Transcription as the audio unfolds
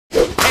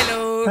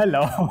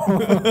Hello.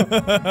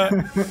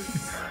 Hello.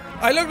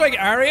 I look like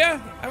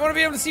Arya. I want to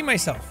be able to see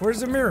myself. Where's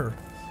the mirror?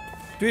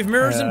 Do we have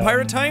mirrors in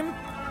pirate time?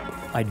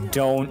 I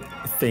don't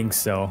think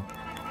so.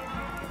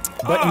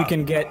 But you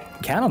can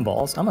get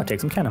cannonballs. I'm gonna take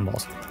some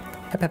cannonballs.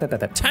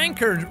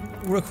 Tankard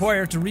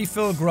required to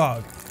refill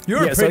grog.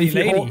 You're a so pretty if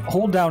you lady.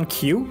 hold down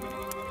Q,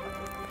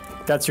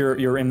 that's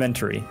your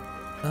inventory.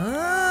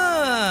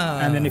 Ah.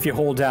 And then if you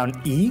hold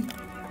down E,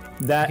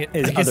 that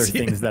is other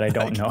things that I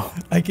don't know.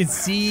 I can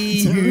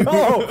see you.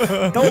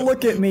 No, don't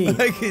look at me.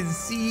 I can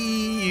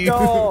see you.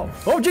 No.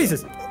 Oh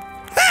Jesus!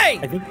 Hey!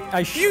 I think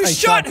I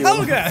shot you.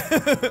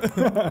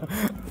 Helga.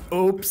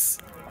 Oops.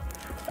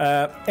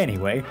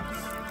 Anyway.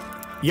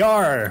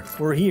 Yar,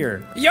 we're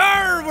here.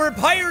 Yar, we're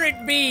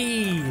pirate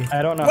bee.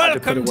 I don't know.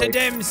 Welcome to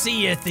them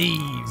Sea of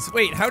Thieves.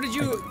 Wait, how did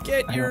you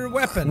get your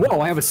weapon?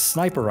 Whoa, I have a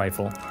sniper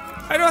rifle.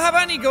 I don't have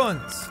any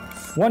guns.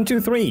 1, 2,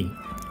 3.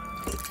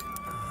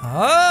 Oh.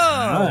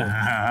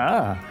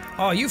 Ah.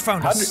 Oh, you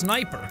found a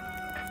sniper.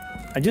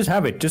 I just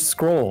have it. Just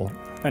scroll,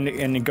 and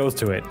it goes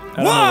to it. I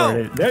don't know where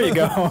it is. There you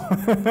go.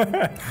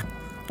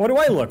 What do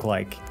I look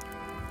like?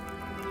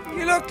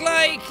 You look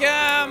like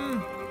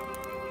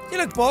you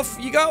look buff.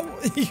 You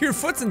got your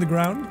foot's in the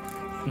ground.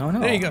 No.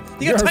 There you go.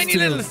 You got tiny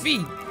little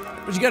feet,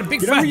 but you got a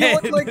big fat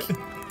head.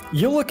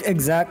 You look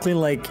exactly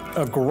like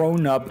a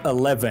grown-up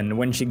 11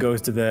 when she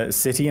goes to the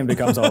city and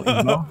becomes all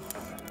emo.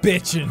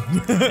 Bitchin'.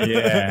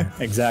 Yeah,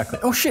 exactly.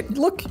 Oh shit!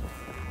 Look,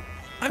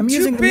 I'm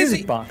using too the busy.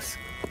 music box.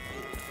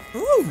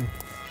 Ooh.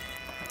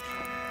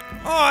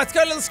 Oh, it's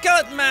got a little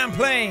skeleton man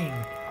playing.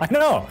 I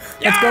know.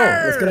 Let's go.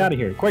 Let's get out of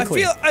here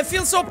quickly. I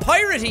feel so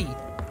piratey.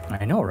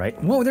 I know,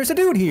 right? Whoa, there's a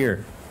dude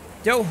here.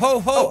 Yo ho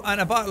ho, and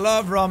a bottle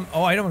of rum.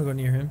 Oh, I don't want to go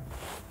near him.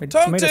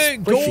 Talk to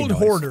gold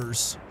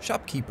hoarders.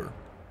 Shopkeeper.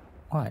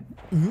 What?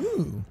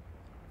 Ooh.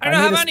 I don't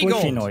have any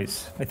gold.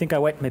 Noise. I think I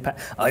wet me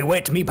I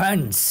wet me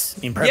pants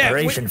in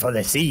preparation for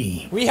the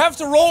sea. We have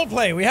to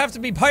roleplay. We have to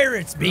be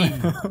pirates, B.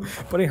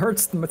 But it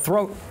hurts my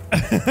throat.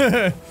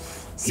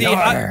 See,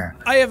 I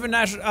have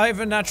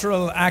a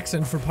natural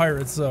accent for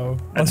pirates, so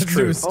that's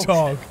true. Is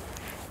talk.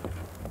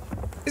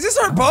 Is this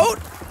our boat?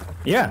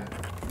 Yeah.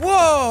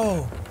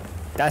 Whoa.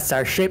 That's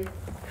our ship.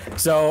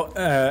 So,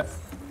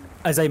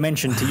 as I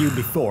mentioned to you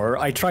before,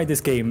 I tried this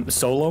game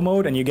solo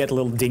mode, and you get a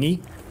little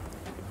dinghy.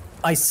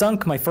 I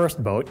sunk my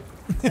first boat,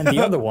 and the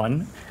other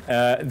one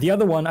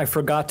I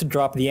forgot to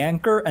drop the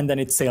anchor, and then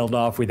it sailed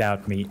off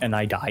without me, and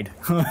I died.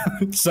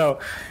 So,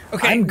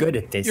 okay, I'm good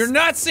at this. You're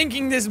not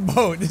sinking this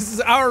boat. This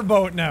is our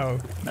boat now.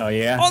 Oh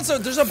yeah. Also,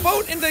 there's a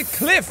boat in the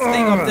cliff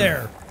thing up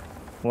there.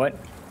 What?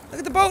 Look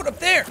at the boat up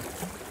there.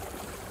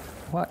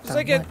 What? There's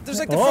like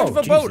the front of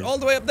a boat all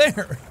the way up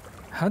there.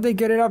 How'd they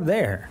get it up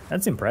there?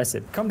 That's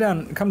impressive. Come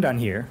down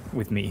here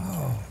with me.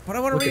 Oh, but I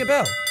want to ring a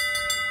bell.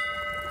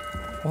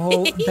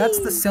 Oh, that's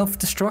the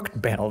self-destruct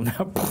bell.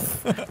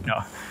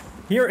 No.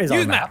 Here is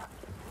our map.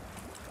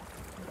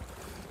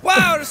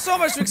 Wow, there's so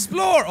much to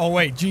explore. Oh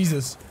wait,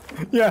 Jesus.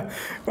 Yeah.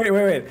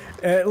 Wait.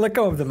 Let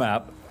go of the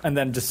map, and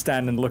then just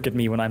stand and look at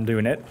me when I'm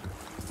doing it.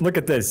 Look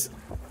at this.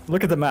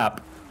 Look at the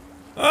map.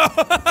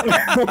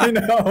 I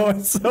know,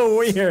 it's so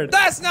weird.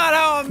 That's not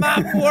how a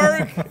map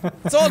works.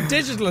 It's all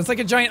digital. It's like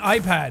a giant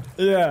iPad.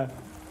 Yeah.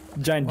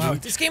 Giant Wow,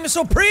 Jeep. this game is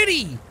so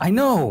pretty. I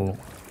know.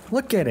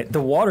 Look at it.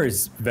 The water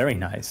is very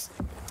nice.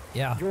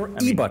 Yeah. Your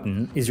E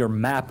button is your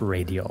map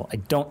radial. I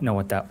don't know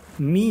what that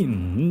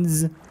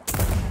means.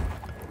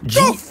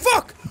 Oh,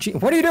 fuck!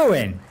 What are you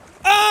doing?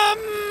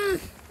 My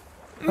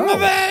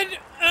bad.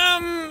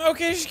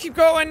 Okay, just keep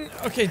going.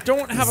 Okay,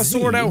 don't have a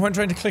sword out when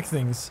trying to click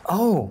things.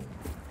 Oh,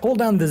 hold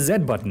down the Z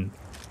button.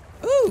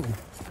 Ooh.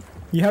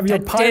 You have your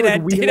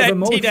pirate wheel of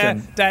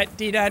emotion.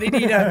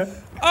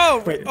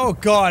 Oh, wait. Oh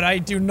god, I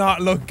do not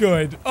look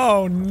good.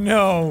 Oh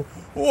no.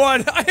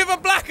 What? I have a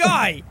black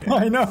eye!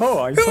 I know,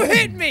 Who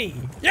hit me?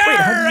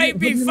 Yeah, I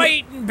be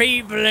fighting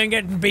people and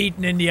getting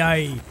beaten in the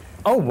eye.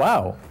 Oh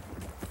wow.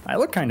 I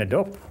look kinda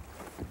dope.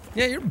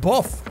 Yeah, you're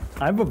buff.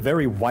 I have a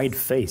very wide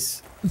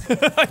face.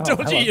 I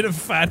told you had a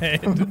fat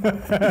head.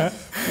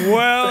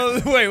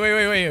 Well,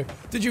 wait.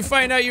 Did you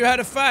find out you had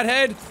a fat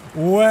head?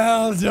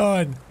 Well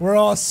done. We're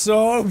all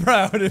so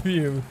proud of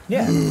you.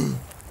 Yeah.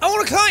 I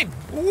want to climb.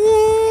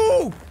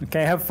 Woo!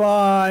 Okay, have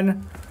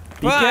fun.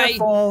 Be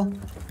careful.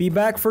 Be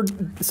back for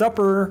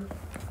supper.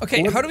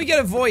 Okay, how do we get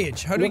a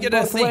voyage? How do we get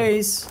a thing?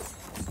 Ways.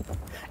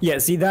 Yeah,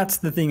 see, that's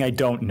the thing I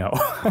don't know.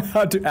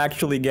 How to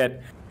actually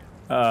get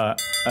a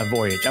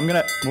voyage. I'm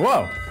gonna.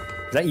 Whoa!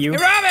 Is that you? Hey,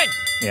 Robin!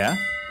 Yeah.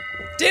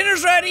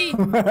 Dinner's ready.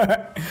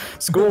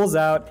 School's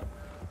out.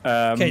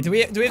 Okay, do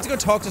we have to go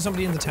talk to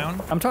somebody in the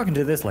town? I'm talking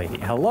to this lady.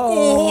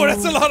 Hello. Oh,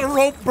 that's a lot of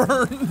rope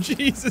burn.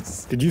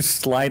 Jesus. Did you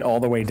slide all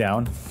the way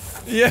down?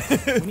 Yeah.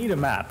 We need a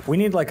map. We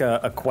need like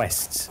a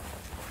quest.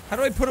 How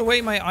do I put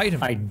away my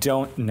item? I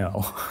don't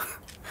know.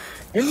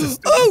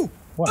 Oh!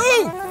 What?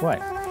 Oh!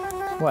 What?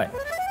 Right.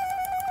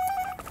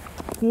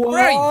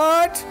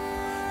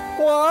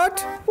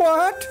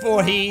 What?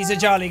 For he's a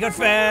jolly good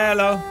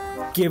fellow.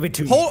 Give it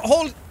to me.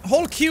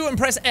 Hold Q and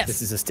press F.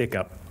 This is a stick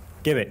up.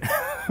 Give it.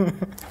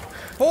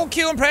 Hold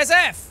Q and press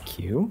F.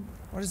 Q?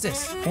 What is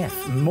this?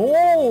 F.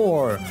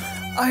 More!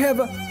 I have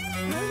a...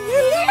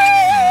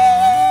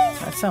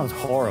 That sounds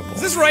horrible.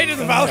 Is this Raid of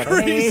the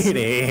Valkyries?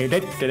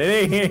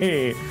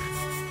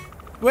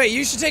 Wait,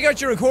 you should take out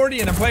your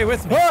accordion and play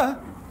with me.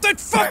 That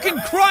fucking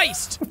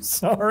Christ!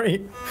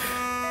 Sorry.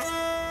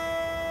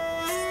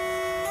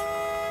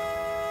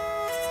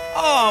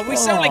 Oh, we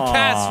sound like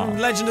cats from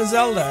Legend of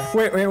Zelda.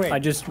 Wait. I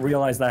just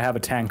realized that I have a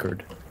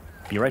tankard.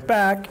 Be right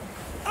back.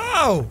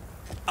 Oh!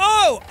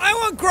 Oh! I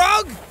want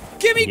grog!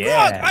 Give me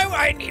grog!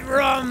 I need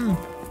rum!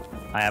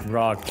 I have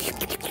grog.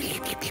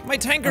 My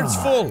tankard's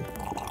full.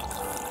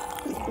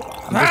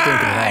 I'm just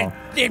drinking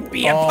It'd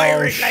be a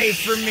pirate life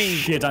for me.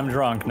 Shit, I'm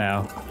drunk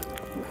now.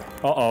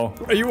 Uh-oh.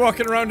 Are you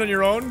walking around on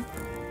your own?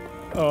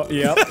 Oh,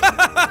 yep.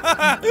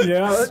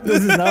 Yeah,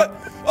 this is not...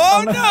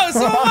 Oh no,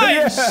 so am I!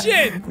 Yeah.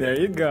 Shit! There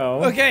you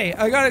go. Okay,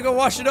 I gotta go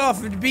wash it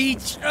off at the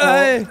beach.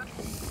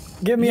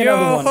 Give me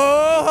another one.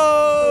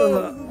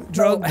 Yo-ho-ho!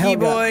 Druggy Helga.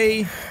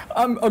 boy.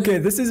 Okay,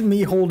 this is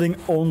me holding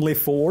only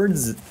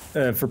Fords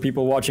for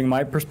people watching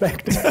my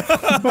perspective.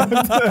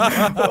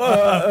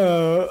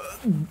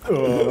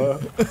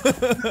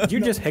 Did you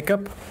just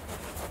hiccup?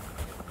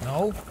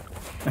 No.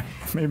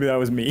 Maybe that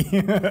was me.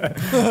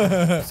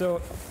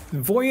 So,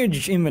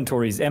 voyage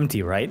inventory is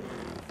empty, right?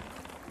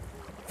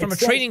 From a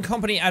trading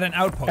company at an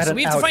outpost. So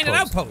we have to find an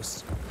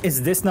outpost.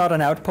 Is this not an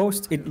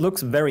outpost? It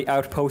looks very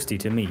outposty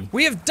to me.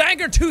 We have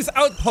Daggertooth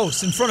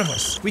Outpost in front of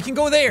us. We can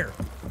go there.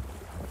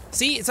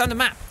 See, it's on the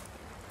map.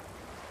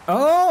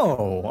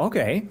 Oh,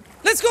 okay.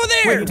 Let's go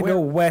there! We need to go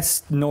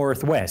west,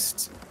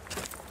 northwest.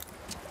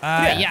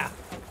 Yeah.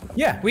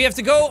 Yeah. We have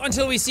to go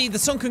until we see the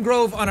Sunken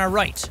Grove on our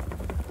right.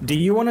 Do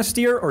you want to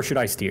steer, or should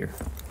I steer?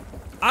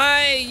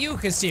 You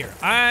can steer.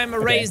 I'm a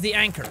raise the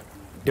anchor.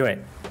 Do it.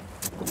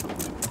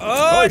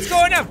 Oh, it's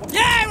going up!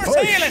 Yeah, we're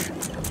sailing!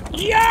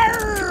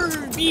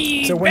 Yarr!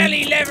 Ye So when-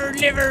 belly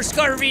liver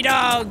scurvy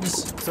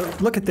dogs! So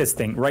look at this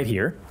thing right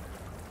here.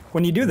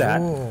 When you do that,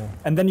 Ooh.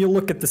 and then you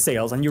look at the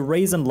sails, and you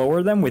raise and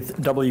lower them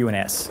with W and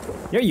S.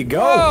 There you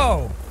go!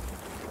 Oh!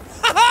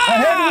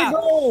 There you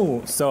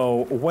go!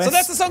 So west... So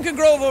that's the Sunken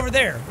Grove over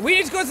there. We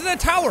need to go to the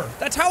tower.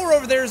 That tower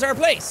over there is our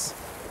place.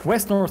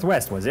 West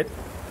northwest, was it?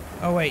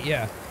 Oh wait,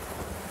 yeah.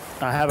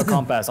 I have a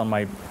compass on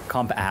my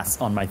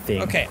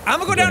thing. Okay, I'm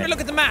gonna go down and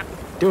look at the map.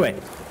 Do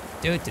it.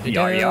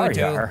 Yar.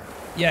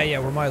 Yeah,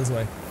 we're miles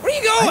away. Where are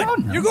you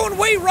going? You're going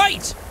way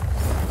right.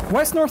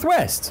 West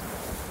northwest.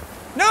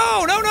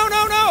 No.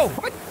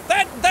 What?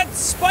 That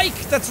spike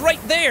that's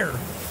right there.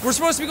 We're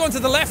supposed to be going to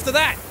the left of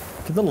that.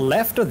 To the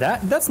left of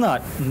that? That's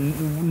not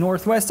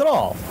northwest at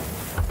all.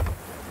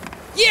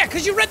 Yeah,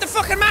 because you read the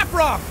fucking map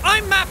wrong.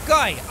 I'm map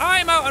guy.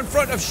 I'm out in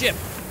front of ship.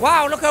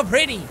 Wow, look how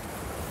pretty.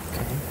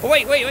 Oh,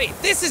 wait.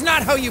 This is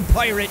not how you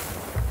pirate.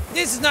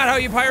 This is not how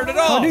you pirate at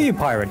all. How do you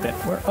pirate then?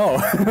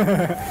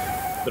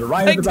 The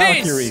Ride of the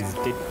Like this. Valkyries.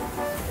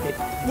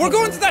 We're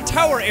going to that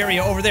tower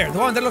area over there. The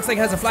one that looks like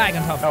it has a flag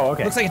on top. Oh,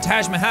 okay. Looks like a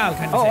Taj Mahal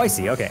kind of Oh, thing. I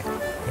see, okay.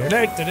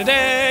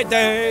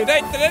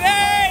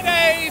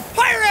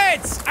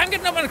 Pirates! I'm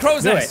getting up on a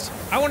crow's Do nest.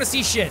 I want to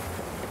see shit.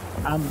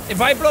 Um,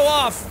 If I blow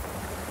off,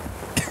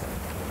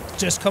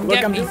 just come Look,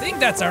 get I'm me. I just- think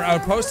that's our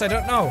outpost. I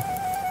don't know.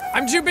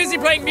 I'm too busy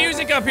playing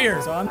music up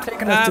here. So I'm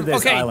taking us to this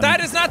okay, island.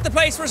 that is not the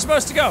place we're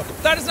supposed to go.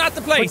 That is not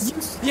the place.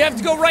 But You have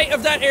to go right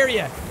of that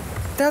area.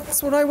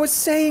 That's what I was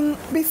saying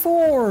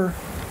before.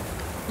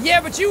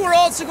 Yeah, but you were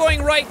also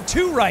going right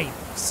to right.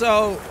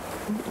 So,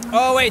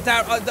 oh wait,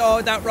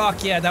 that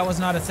rock. Yeah, that was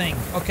not a thing.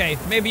 Okay,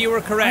 maybe you were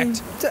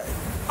correct.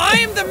 I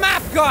am the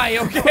map guy.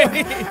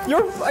 Okay.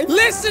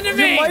 Listen to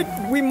me.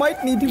 We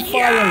might need to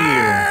fire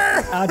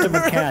you out of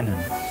a cannon.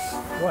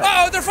 What?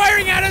 Oh, they're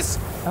firing at us.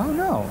 Oh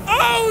no.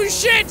 Oh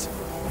shit.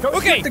 Go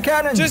shoot the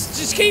cannon.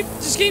 Just keep.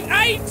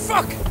 Ay,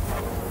 fuck.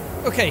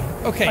 Okay.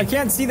 I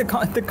can't see the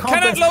compass.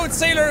 Cannot load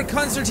sailor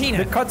concertina.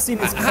 The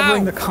cutscene is How?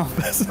 covering the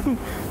compass.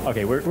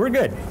 Okay, we're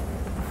good.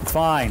 It's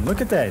fine.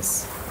 Look at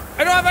this.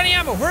 I don't have any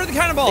ammo. Where are the They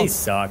cannonballs?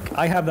 suck.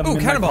 I have them Ooh,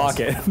 in cannonballs.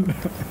 my pocket.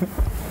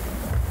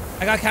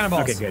 I got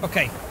cannonballs. Okay, good.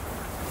 Okay.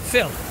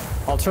 Phil.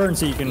 I'll turn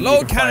so you can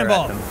Load fire at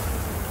cannonball. them.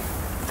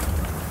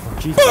 Oh,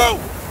 Jesus. Boom!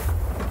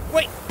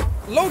 Wait.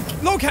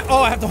 Load can.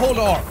 Oh, I have to hold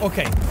R.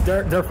 Okay.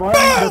 They're firing.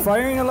 They're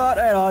firing a lot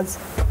at us.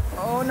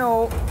 Oh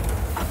no.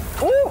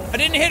 Oh, I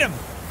didn't hit him.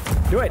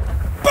 do it.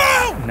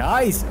 Boom!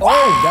 Nice.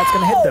 Oh, that's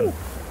gonna hit them.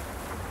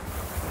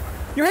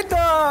 You hit them.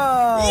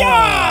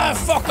 Yeah!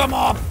 Fuck them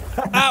up.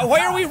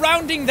 Why are we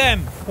rounding them?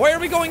 Why are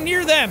we going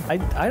near them?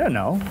 I don't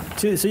know.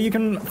 So you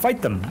can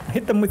fight them.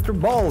 Hit them with your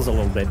balls a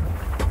little bit.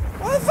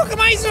 What the fuck am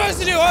I supposed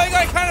to do? I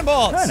got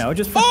cannonballs. I don't know,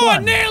 just for Oh, I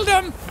fun. nailed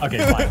him. Okay,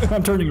 fine.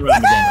 I'm turning around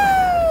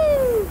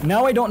again. Woo!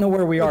 Now I don't know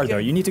where we are Okay. though.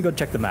 You need to go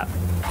check the map.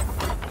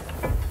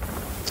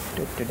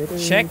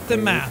 Check the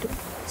map.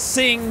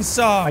 Sing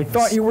songs. I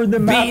thought you were the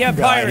map Be a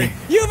guy. pirate.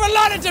 You have a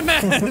lot of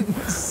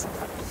demands.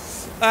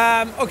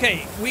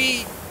 Okay,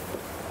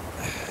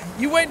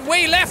 you went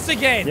way left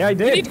again. Yeah, I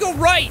did. You need to go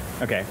right.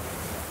 Okay.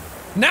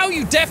 Now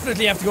you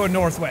definitely have to go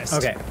northwest.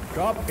 Okay.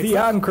 Drop the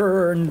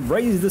anchor and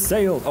raise the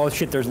sails. Oh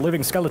shit, there's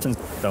living skeletons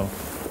though.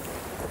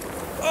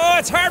 Oh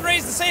it's hard to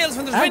raise the sails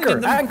when there's wind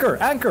in Anchor,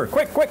 them. anchor,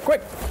 quick, quick,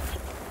 quick.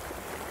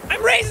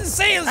 I'm raising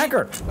sails.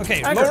 Anchor.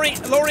 Okay, Anchor.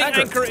 lowering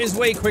anchor is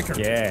way quicker.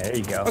 Yeah, there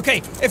you go.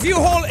 Okay, if you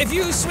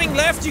swing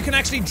left, you can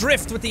actually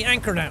drift with the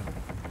anchor down.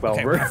 Well,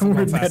 Okay, we're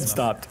fast dead enough.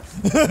 stopped.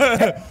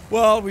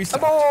 Well, we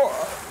stopped.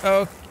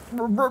 Oh,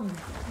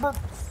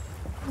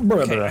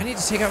 okay, I need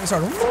to take out my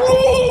sword.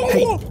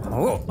 Hey,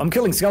 oh, I'm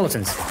killing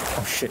skeletons.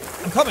 Oh shit.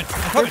 I'm coming.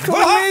 Kill me!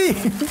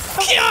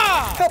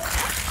 Kia!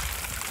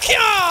 Kia!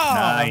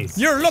 Nice.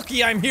 You're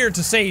lucky I'm here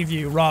to save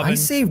you, Robin. I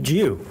saved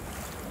you.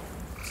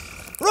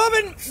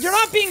 Robin, you're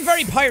not being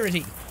very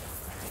piratey.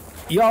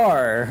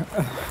 Yar.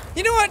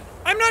 You know what?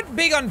 I'm not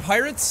big on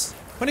pirates.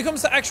 When it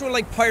comes to actual,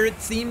 like,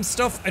 pirate-themed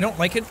stuff, I don't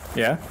like it.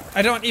 Yeah?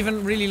 I don't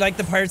even really like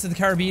the Pirates of the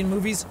Caribbean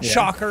movies. Yeah.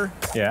 Shocker.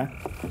 Yeah.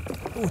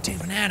 Ooh, take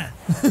banana.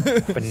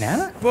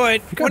 Banana?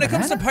 But got when it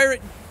comes to banana?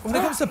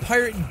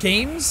 pirate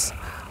games,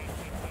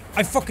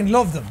 I fucking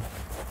love them.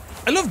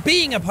 I love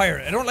being a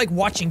pirate. I don't like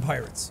watching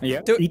pirates.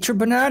 Yeah. Eat your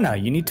banana.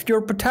 You need your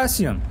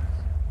potassium.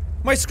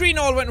 My screen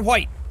all went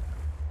white.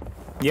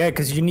 Yeah,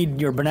 because you need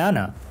your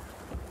banana.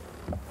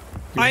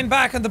 I'm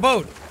back on the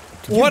boat.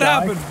 Did you What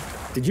die? happened?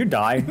 Did you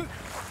die?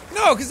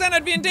 No, because then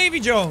I'd be in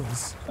Davy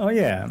Jones. Oh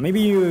yeah, maybe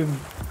you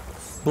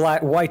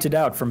whited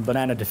out from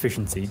banana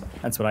deficiency.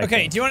 That's what I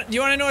Okay, think. do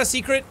you want to know a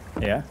secret?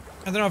 Yeah?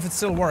 I don't know if it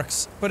still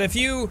works, but if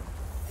you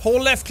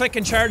hold left click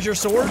and charge your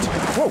sword,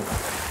 Whoa!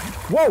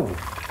 Whoa!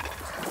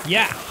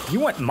 yeah. You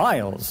went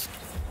miles.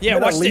 Yeah,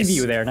 I'm gonna watch leave this.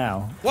 you there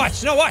now.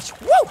 Watch, no, watch.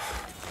 Woo!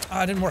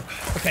 Ah, it didn't work.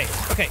 Okay.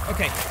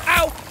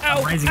 Ow, ow,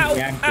 I'm raising ow,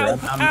 the anchor.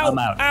 ow, I'm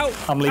out. ow,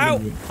 I'm leaving ow.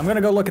 you. I'm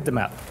gonna go look at the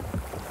map.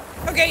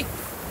 Okay.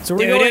 So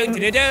we're going...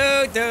 Do.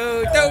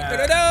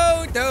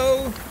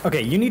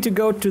 Okay, you need to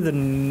go to the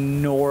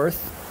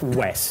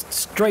northwest.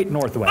 Straight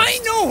northwest. I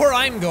know where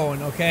I'm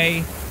going,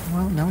 okay?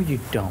 Well, no you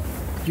don't.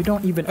 You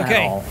don't even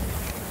Okay. at all.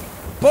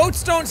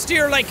 Boats don't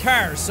steer like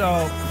cars, so...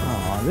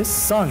 Aw, this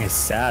song is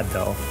sad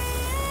though.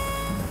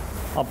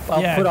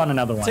 I'll Yeah. put on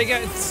another one. Start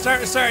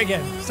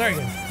again. Start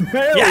again.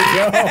 There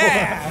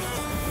Yeah!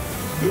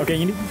 we go. Okay,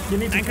 you need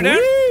to... Anchor down.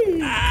 Whee!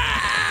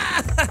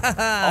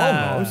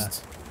 Ah!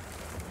 Almost.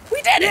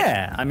 We did it!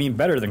 Yeah, I mean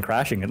better than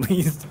crashing at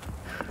least.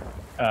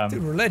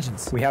 Dude, we're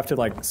legends. We have to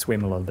like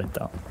swim a little bit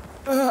though.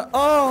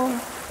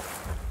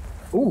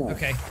 Ooh.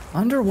 Okay.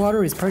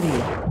 Underwater is pretty...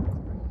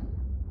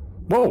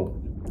 Whoa.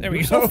 There we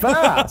You're go. so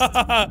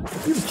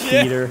fast. You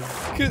cheater.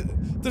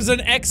 There's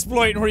an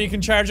exploit where you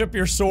can charge up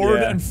your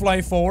sword Yeah. and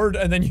fly forward,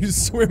 and then you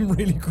swim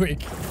really quick.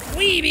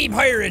 We be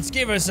pirates,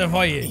 give us a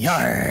voyage.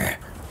 Yar.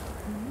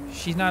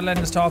 She's not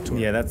letting us talk to her.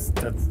 Yeah, that's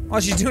All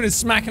she's doing is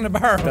smacking a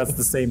barrel. the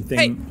same thing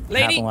Hey,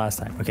 lady. happened last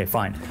time. Okay,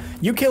 fine.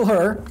 You kill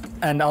her,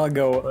 and I'll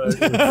go look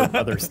for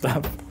other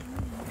stuff.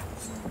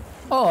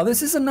 Oh,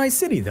 this is a nice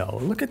city though.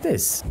 Look at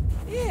this.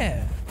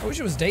 Yeah. I wish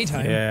it was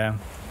daytime. Yeah.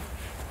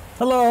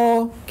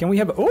 Hello. Can we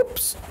have a...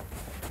 Oops.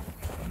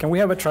 Can we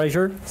have a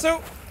treasure?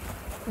 So,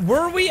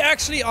 were we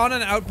actually on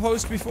an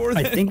outpost before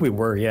I this? think we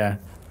were, yeah.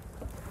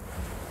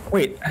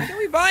 Wait, Did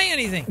we buy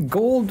anything?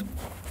 gold...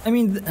 I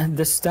mean,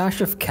 the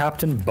stash of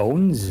Captain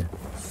Bones?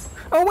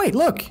 Oh wait,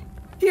 look!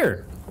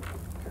 Here!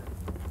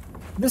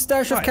 The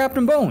stash of What?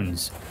 Captain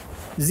Bones.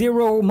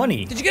 0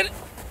 money. Did you get it?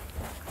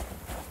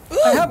 Ooh,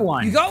 I have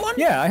one. You got one?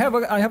 Yeah, I have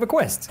a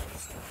quest.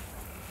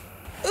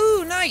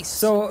 Ooh, nice.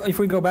 So if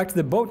we go back to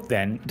the boat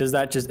then, does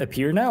that just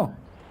appear now?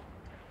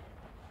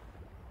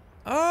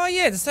 Oh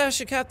yeah, the stash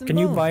of Captain Can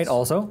you Bones. buy it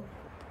also?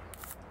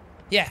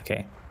 Yeah.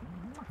 Okay.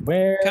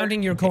 Where?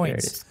 Counting your Okay, there it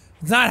coins. is.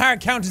 It's not hard.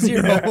 Count to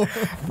 0.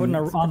 Putting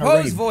on a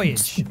Propose raid.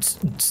 voyage.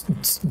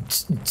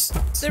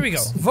 There we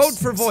go. Vote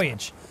for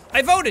voyage.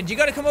 I voted. You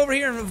got to come over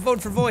here and vote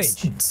for voyage.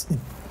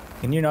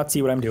 Can you not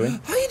see what I'm doing?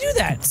 How do you do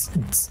that?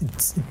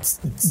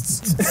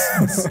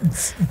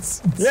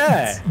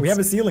 Yeah, we have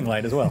a ceiling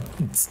light as well.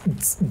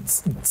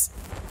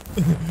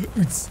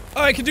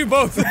 Oh, I can do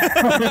both.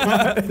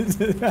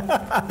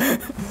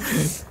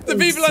 The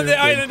people on the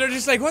island are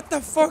just like, what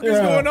the fuck is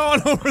Yeah. going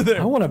on over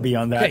there? I want to be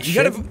on that Okay, you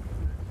ship.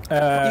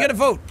 gotta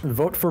vote.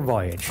 Vote for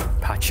voyage.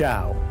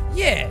 Pachow.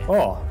 Yeah.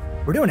 Oh,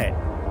 we're doing it.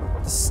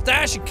 The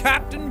stash of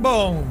Captain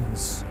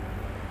Bones.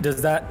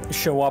 Does that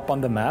show up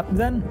on the map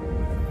then?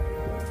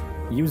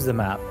 Use the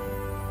map.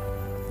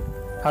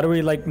 How do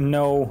we like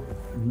know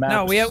maps?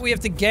 No, we have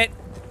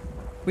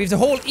to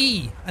hold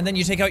E and then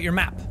you take out your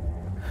map.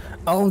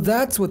 Oh,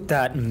 that's what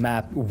that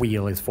map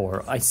wheel is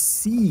for. I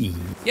see.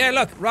 Yeah,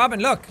 look, Robin,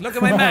 look at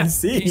my map. I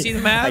see. Can you see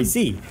the map? I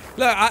see.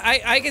 Look,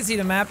 I can see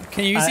the map.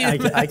 Can you see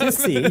the map? I can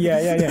see. Yeah.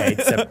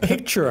 It's a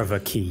picture of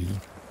a key.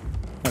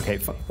 Okay.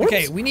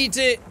 Okay, we need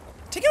to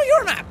take out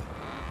your map.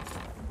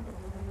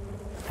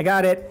 I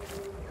got it.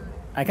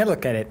 I can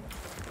look at it.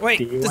 Wait,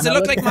 Do you does it wanna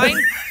look like mine?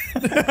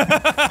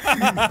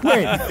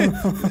 Wait.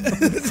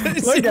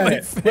 Look at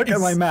it. Look at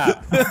my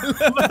map.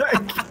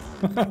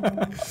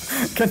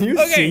 Can you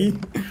see?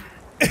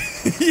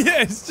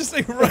 Yeah, it's just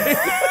like right.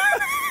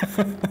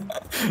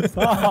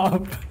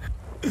 Stop.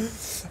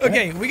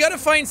 Okay, we gotta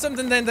find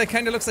something then that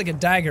kind of looks like a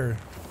dagger,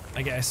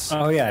 I guess.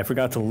 Oh yeah, I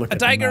forgot to look A at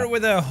the dagger map.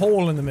 with a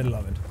hole in the middle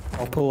of it.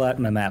 I'll pull out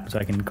my map so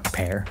I can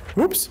compare.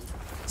 Oops.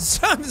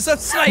 Stop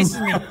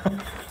slicing me.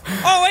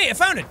 Oh, wait, I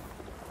found it.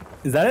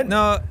 Is that it?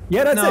 No.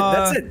 Yeah, that's no, it.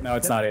 That's it. No,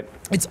 it's not it.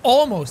 It's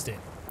almost it.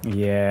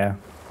 Yeah.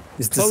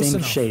 It's the Close same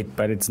enough. shape,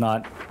 but it's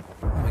not.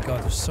 Oh my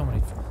god, there's so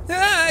many.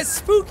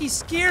 Spooky,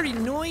 scary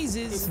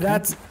noises.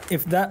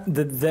 If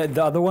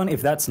the other one,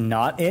 if that's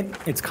not it,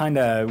 it's kind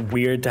of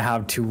weird to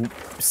have two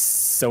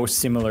so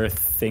similar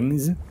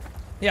things.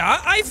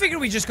 Yeah, I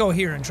figured we just go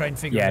here and try and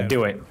figure it out.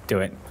 Yeah, do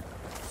it.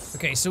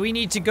 Okay, so we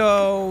need to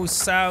go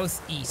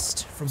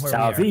southeast from where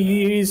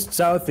we are.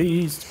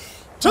 Southeast.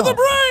 To the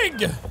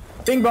brig!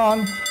 Bing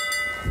bong.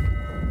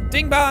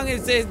 Ding bong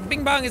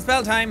is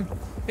bell time.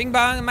 Bing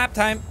bong, map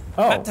time.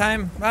 Oh. Map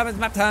time. Robin's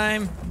map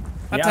time.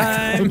 Map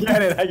Yeah, time. I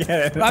get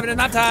it. Robin is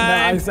map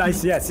time. No, I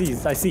see. I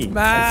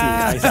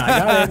got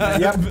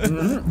it. Yep.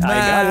 I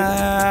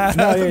got it.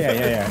 No,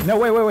 yeah. No,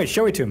 wait.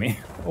 Show it to me.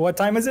 What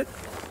time is it?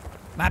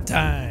 Map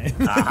time.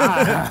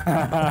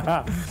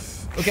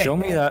 Okay. Show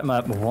me that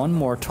map one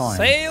more time.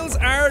 Sails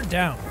are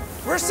down.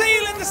 We're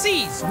sailing the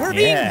seas. We're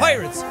being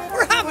pirates.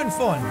 We're having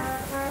fun.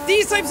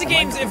 These types of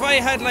games, if I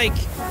had like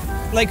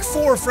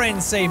 4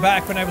 friends, say,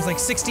 back when I was like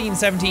 16,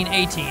 17,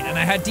 18, and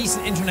I had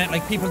decent internet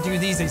like people do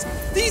these days,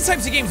 these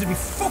types of games would be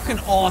fucking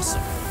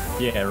awesome.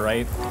 Yeah,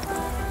 right.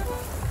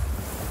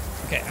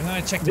 Okay, I'm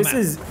gonna check the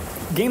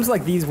map. Games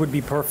like these would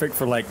be perfect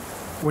for like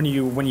when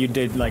you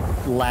did like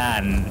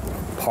LAN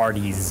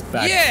parties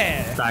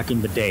back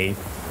in the day,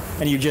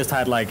 and you just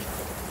had like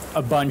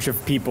a bunch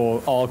of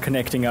people all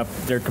connecting up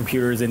their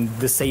computers in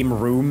the same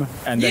room,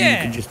 and then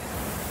you could just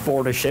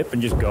board a ship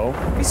and just go.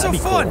 It'd be so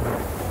fun.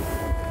 Cool.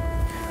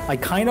 I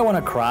kind of want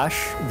to crash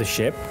the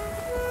ship.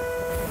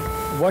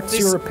 What's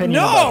your opinion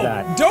about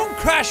that? No! Don't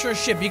crash your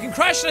ship. You can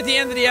crash it at the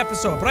end of the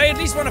episode, but I at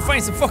least want to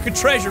find some fucking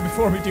treasure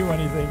before we do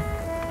anything.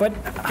 But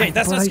okay,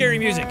 that's not scary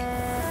music.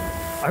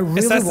 I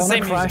really want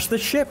to crash the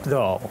ship,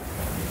 though.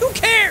 Who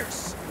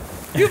cares?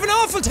 You have an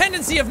awful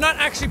tendency of not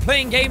actually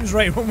playing games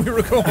right when we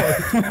record.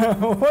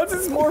 What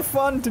is more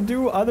fun to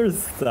do other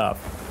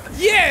stuff?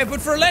 Yeah, but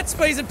for Let's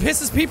Plays it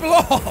pisses people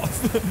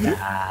off.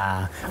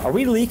 Nah. Are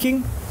we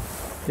leaking?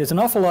 There's an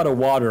awful lot of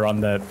water on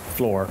the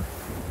floor.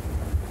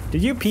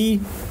 Did you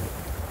pee?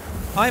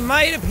 I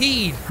might have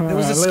peed. There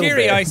was a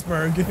scary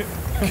iceberg.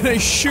 Can I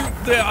shoot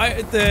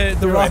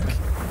the rock?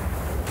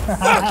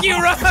 Fuck you,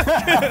 rock!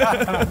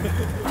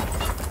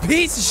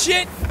 Piece of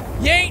shit!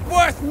 You ain't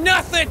worth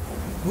nothing!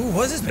 Ooh,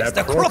 what's this place?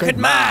 The crooked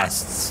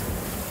masts!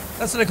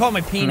 That's what I call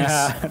my penis.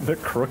 The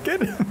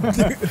crooked?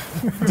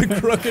 the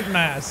crooked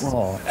mast.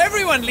 Oh.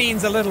 Everyone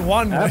leans a little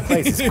one way. That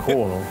place is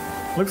cool.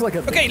 Looks like a...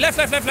 Okay, left.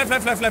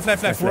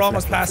 We're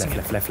almost passing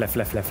it. Left.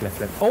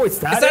 Oh, it's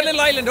that? It's that little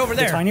island over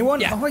there. The tiny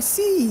one? Yeah. Oh, I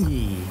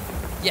see.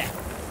 Yeah.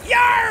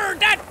 Yar!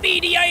 That be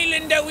the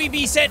island that we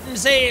be setting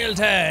sail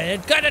to.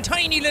 It got a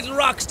tiny little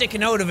rock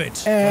sticking out of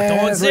it.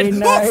 Oh,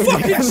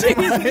 fucking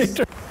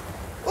Jesus!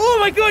 Oh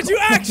my god, you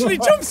actually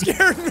jump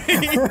scared me!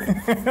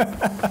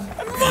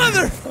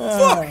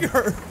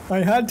 Motherfucker! I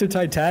had to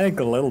Titanic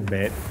a little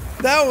bit.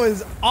 That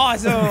was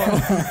awesome!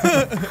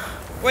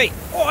 Wait,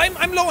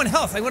 I'm low in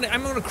health. I'm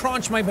gonna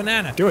crunch my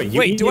banana. Do it.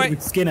 You eat it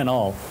with skin and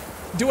all.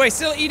 Do I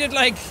still eat it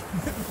like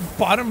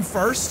bottom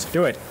first?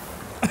 Do it.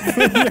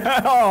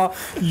 Yeah,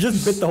 you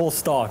just bit the whole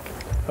stalk.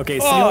 Okay,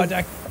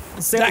 sails,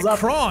 sails up.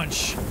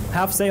 Crunch.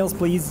 Half sails,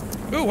 please.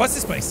 Ooh, what's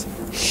this place?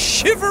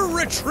 Shiver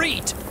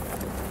Retreat.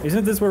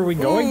 Isn't this where we're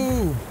going?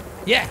 Ooh,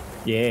 yeah.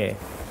 Yeah.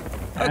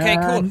 Okay,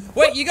 cool.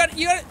 Wait, you got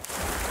it.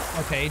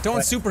 Okay,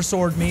 don't super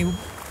sword me.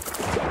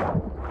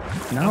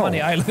 No. I'm on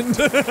the island.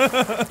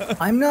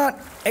 I'm not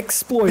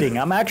exploiting.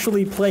 I'm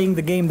actually playing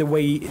the game the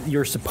way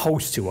you're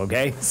supposed to,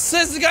 okay?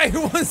 Says the guy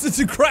who wants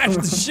to crash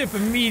the ship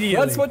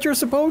immediately. That's what you're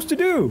supposed to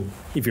do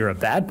if you're a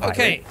bad pirate.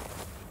 Okay.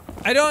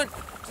 I don't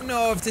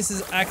know if this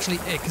is actually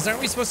it, because aren't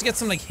we supposed to get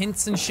some like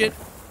hints and shit?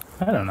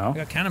 I don't know. We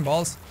got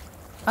cannonballs.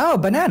 Oh,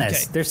 bananas.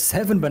 Okay. There's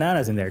 7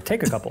 bananas in there.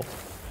 Take a couple.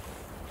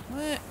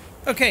 What?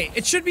 Okay,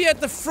 it should be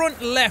at the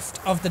front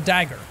left of the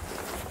dagger.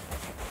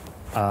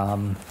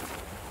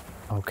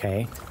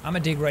 Okay. I'm gonna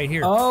dig right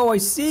here. Oh, I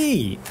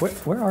see.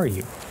 Where are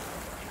you?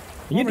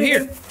 Are you Over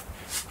digging? here.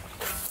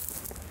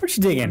 Where's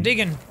you digging? I'm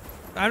digging.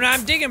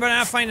 I'm digging, but I'm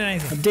not finding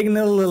anything. I'm digging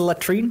a little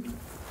latrine.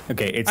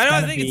 Okay, it's I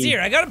don't think it's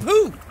here. I gotta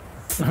poo.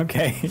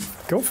 Okay,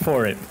 go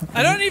for it.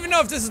 I don't even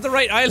know if this is the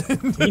right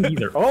island. Me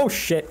neither. Oh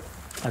shit,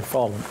 I've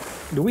fallen.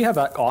 Do we have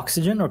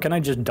oxygen, or can I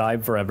just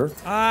dive forever?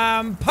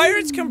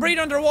 Pirates can breathe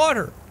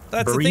underwater.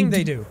 That's the thing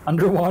they do.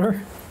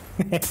 Underwater?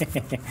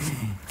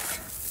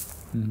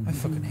 I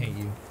fucking hate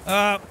you.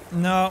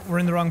 No, we're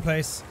in the wrong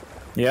place.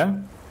 Yeah?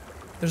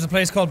 There's a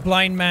place called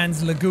Blind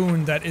Man's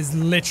Lagoon that is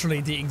literally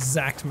the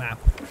exact map.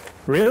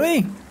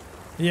 Really?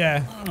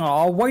 Yeah.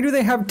 Oh, why do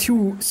they have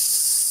 2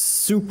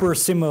 super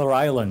similar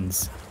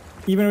islands?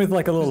 Even with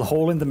like a little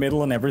hole in the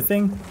middle and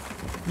everything?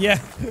 Yeah.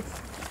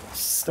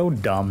 So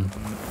dumb.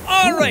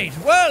 Alright,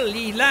 well,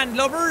 ye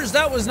landlubbers,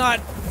 that was not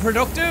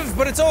productive,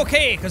 but it's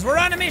okay, because we're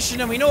on a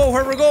mission and we know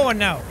where we're going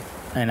now.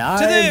 And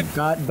I've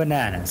got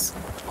bananas.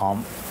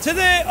 To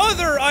the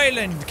other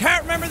island,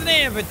 can't remember the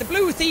name of it, the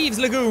Blue Thieves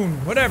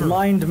Lagoon, whatever.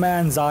 Blind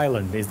Man's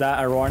Island, is that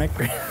ironic?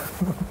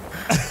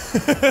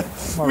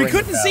 We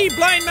couldn't see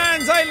Blind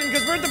Man's Island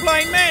because we're the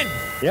blind men.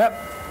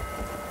 Yep.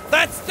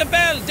 That's the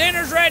bell.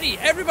 Dinner's ready.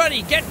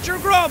 Everybody, get your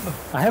grub.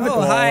 I haven't.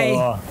 Oh, hi.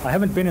 I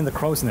haven't been in the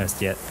crow's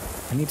nest yet.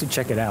 I need to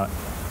check it out.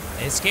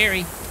 It's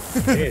scary.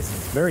 It is.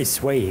 It's very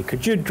swayy.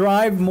 Could you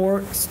drive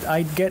more?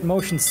 I'd get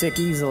motion sick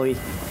easily.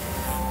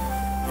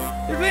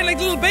 You're playing like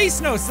little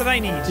bass notes that I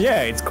need.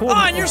 Yeah, it's cool. Oh,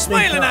 and you're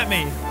smiling at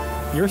me.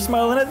 You're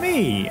smiling at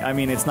me. I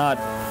mean, it's not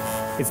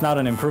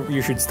an improvement.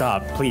 You should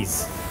stop,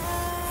 please.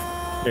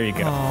 There you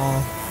go.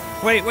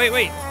 Oh.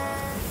 Wait.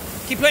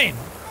 Keep playing.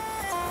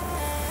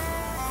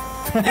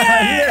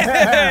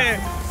 Yeah!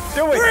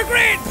 Do it. We're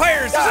great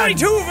pirates. There's only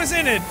 2 of us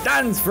in it.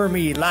 Dance for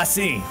me,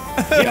 lassie.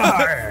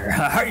 Yar,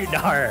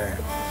 yar.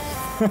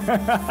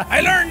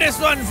 I learned this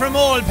one from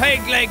old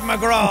Peg Leg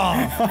McGraw.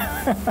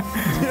 I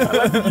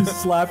like that you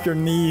slapped your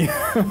knee.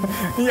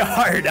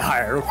 Yar,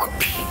 yar.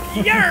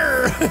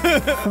 Yar!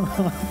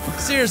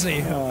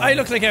 Seriously, I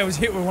look like I was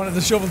hit with one of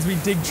the shovels we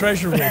dig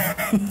treasure with.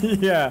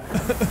 Yeah.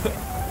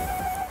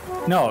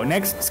 No,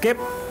 next, skip.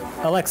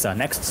 Alexa,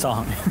 next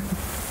song.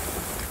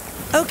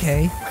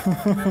 Okay.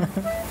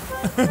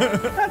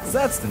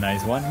 That's the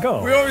nice one.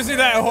 Go. We always do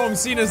that at home.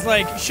 Cena's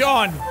like,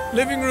 Sean,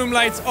 living room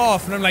lights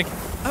off, and I'm like,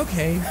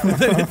 okay.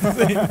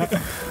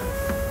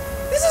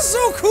 This is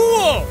so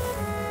cool.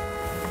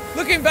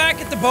 Looking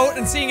back at the boat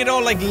and seeing it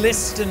all like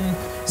list and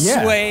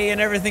sway and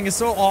everything is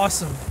so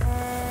awesome.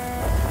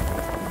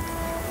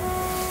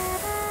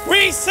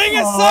 We sing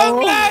a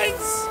song,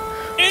 lads,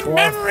 in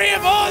memory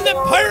of all the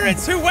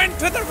pirates who went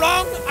to the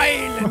wrong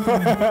island.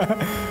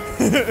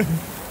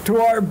 To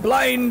our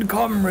blind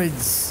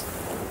comrades.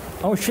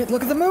 Oh shit,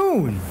 look at the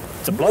moon.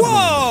 It's a blood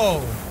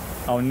moon.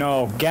 Oh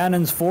no,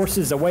 Ganon's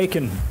forces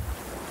awaken.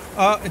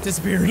 It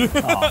disappeared.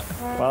 Oh,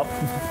 well.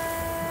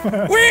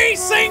 We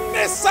sing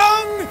this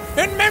song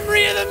in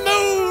memory of the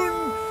moon.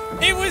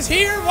 It was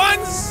here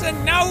once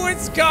and now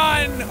it's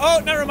gone.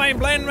 Oh, never mind,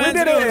 blind man's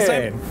gone.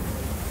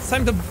 It's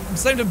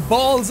time to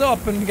balls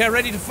up and get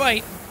ready to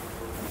fight.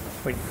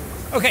 Wait.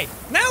 Okay,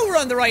 now we're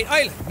on the right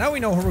island. Now we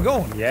know where we're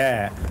going.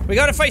 Yeah. We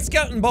gotta fight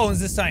skeleton bones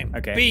this time.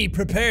 Okay. Be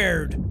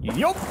prepared.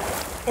 Yup.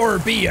 Or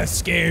be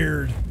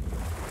scared.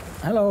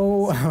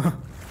 Hello.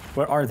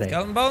 Where are they?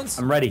 Skeleton bones?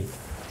 I'm ready.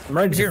 I'm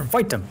ready to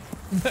fight them.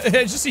 I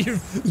just see you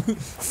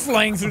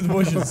flying through the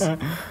bushes.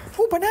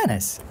 Oh,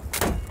 bananas.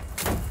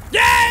 Yay!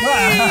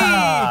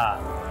 Ah,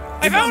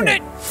 I found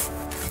it!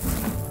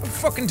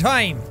 Fucking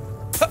time.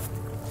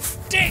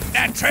 Take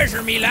that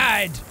treasure, me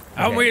lad,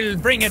 and we'll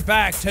bring it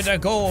back to the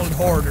gold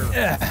hoarder.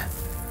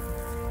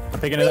 I'm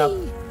picking it up.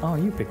 Oh,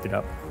 you picked it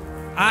up.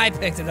 I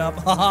picked it up.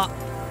 Haha.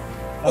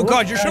 Oh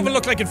god, your shovel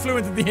looked like it flew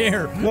into the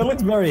air. That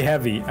looks very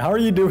heavy. How are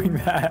you doing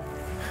that?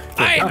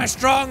 I'm a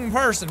strong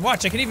person.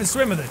 Watch, I can even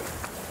swim with it.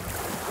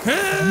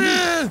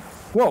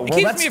 Whoa, it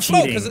keeps that's me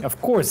afloat cheating.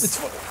 Of course. It's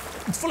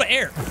full of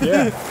air.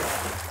 Yeah.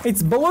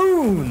 It's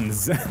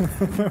balloons.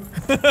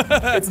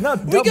 It's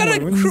not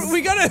doubloons.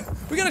 We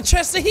got a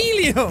chest of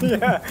helium.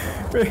 Yeah.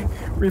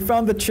 We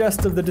found the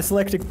chest of the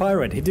dyslexic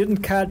pirate. He didn't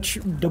catch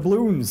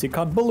doubloons. He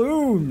caught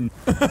balloon.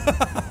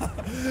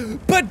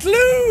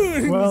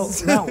 Balloons. Well,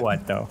 now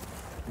what though?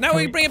 Now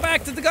we bring it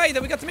back to the guy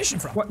that we got the mission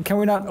from. What? Can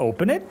we not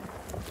open it?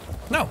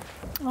 No.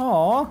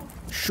 Aw,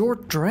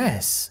 short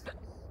dress.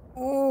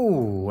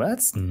 Oh,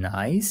 that's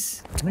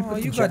nice. Oh,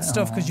 you got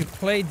stuff because you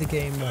played the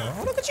game more.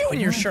 Oh, look at you in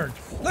your shirt.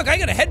 Look, I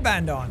got a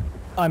headband on.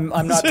 I'm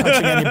not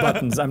touching any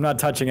buttons. I'm not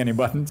touching any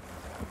buttons.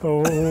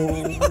 Oh,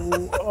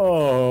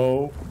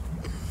 oh.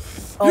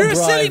 You're a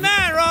silly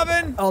man,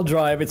 Robin. I'll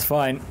drive. It's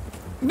fine.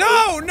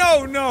 No.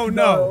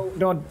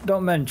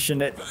 Don't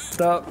mention it.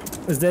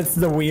 That's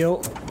the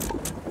wheel.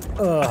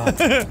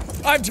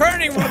 I'm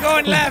turning. We're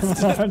going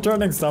left. I'm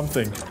turning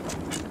something.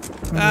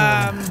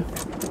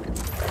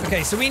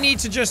 Okay, so we need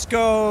to just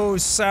go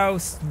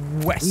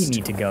southwest. We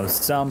need to go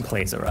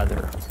someplace or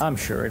other. I'm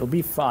sure it'll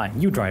be fine.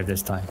 You drive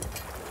this time.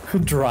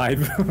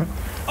 Drive.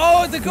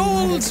 Oh, the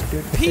gold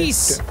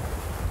piece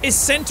is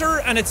center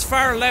and it's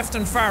far left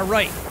and far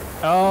right.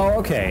 Oh,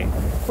 okay.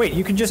 Wait,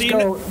 you can just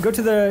go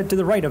to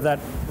the right of that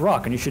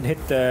rock and you should hit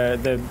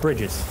the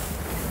bridges.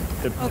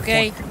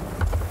 Okay.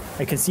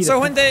 I can see. So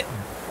when the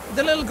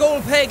little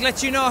gold peg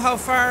lets you know how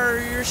far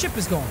your ship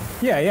is going.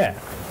 Yeah.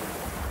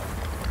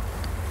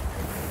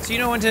 So you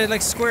know when to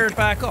like square it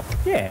back up.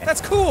 Yeah.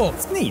 That's cool.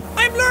 It's neat.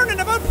 I'm learning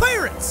about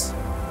pirates.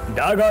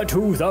 Dagger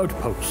Tooth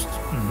Outpost.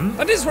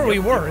 And this is where we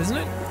were, isn't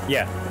it?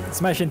 Yeah.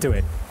 Smash into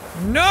it.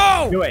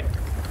 No! Do it.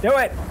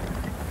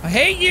 I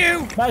hate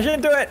you! Smash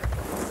into it.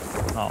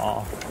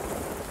 Aw.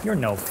 You're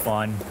no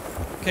fun.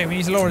 Okay, we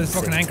need to lower this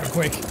fucking anchor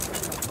quick.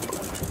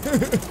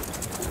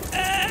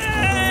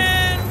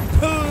 And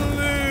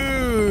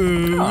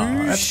pollution.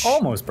 Oh, that's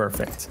almost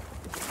perfect.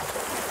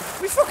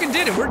 We fucking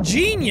did it. We're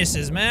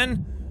geniuses,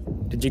 man.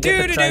 Did you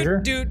get the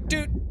treasure?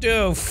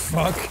 Oh,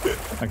 fuck.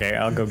 Okay,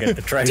 I'll go get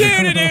the treasure.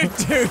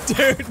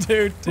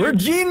 We're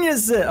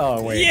geniuses!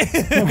 Oh, wait.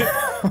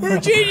 Yeah. We're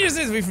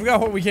geniuses! We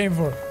forgot what we came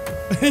for.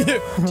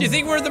 Do you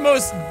think we're the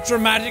most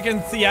dramatic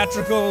and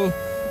theatrical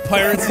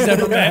pirates he's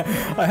ever met?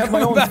 I have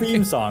my own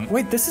theme song.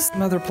 Wait, this is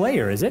another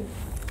player, is it?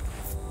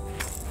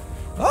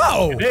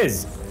 Oh! It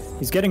is.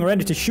 He's getting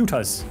ready to shoot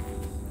us.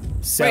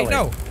 Sell Wait, it.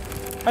 no.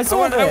 I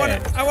saw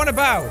that. I want to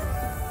bow.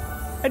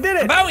 I did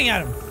it. I'm bowing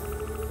at him.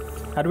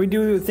 How do we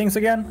do things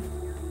again?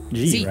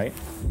 G, Z. right?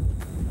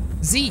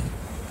 Z.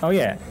 Oh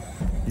yeah.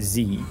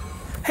 Z.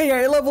 Hey,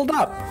 I leveled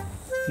up.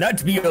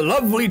 That be a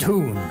lovely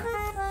tune.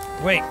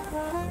 Wait.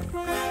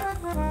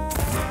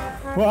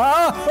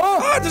 Ah,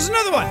 Oh, there's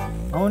another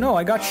one. oh no,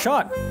 I got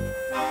shot.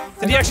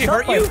 Did he actually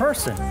hurt by you? a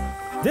person.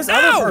 This Ow,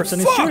 other person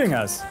is fuck. shooting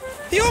us.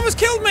 He almost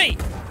killed me.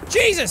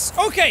 Jesus.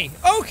 Okay.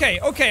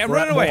 I'm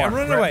running away.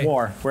 We're at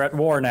war. We're at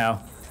war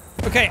now.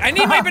 Okay, I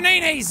need my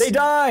bananas. They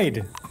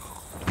died.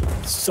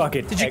 Suck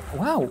it. Did you-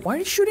 Wow, why are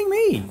you shooting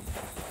me?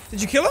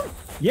 Did you kill him?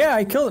 Yeah,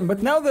 I killed him,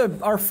 but now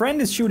our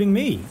friend is shooting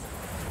me.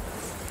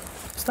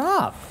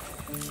 Stop.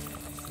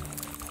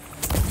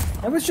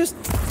 That was just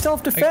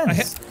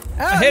self-defense.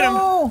 I hit him.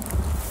 No!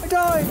 I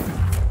died.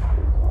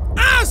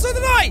 Ah, so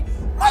did I.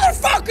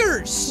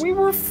 Motherfuckers. We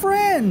were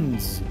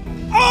friends.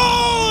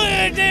 Oh,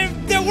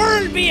 the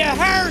world be a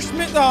harsh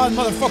Oh,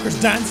 motherfuckers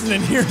dancing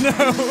in here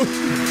now.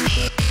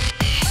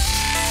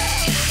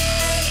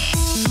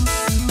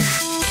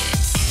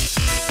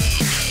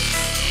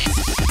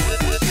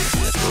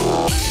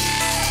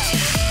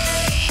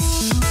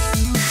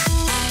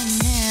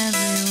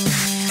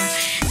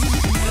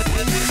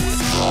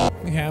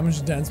 Yeah, I'm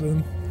just dance with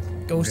him.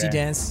 Ghosty Okay.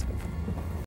 dance.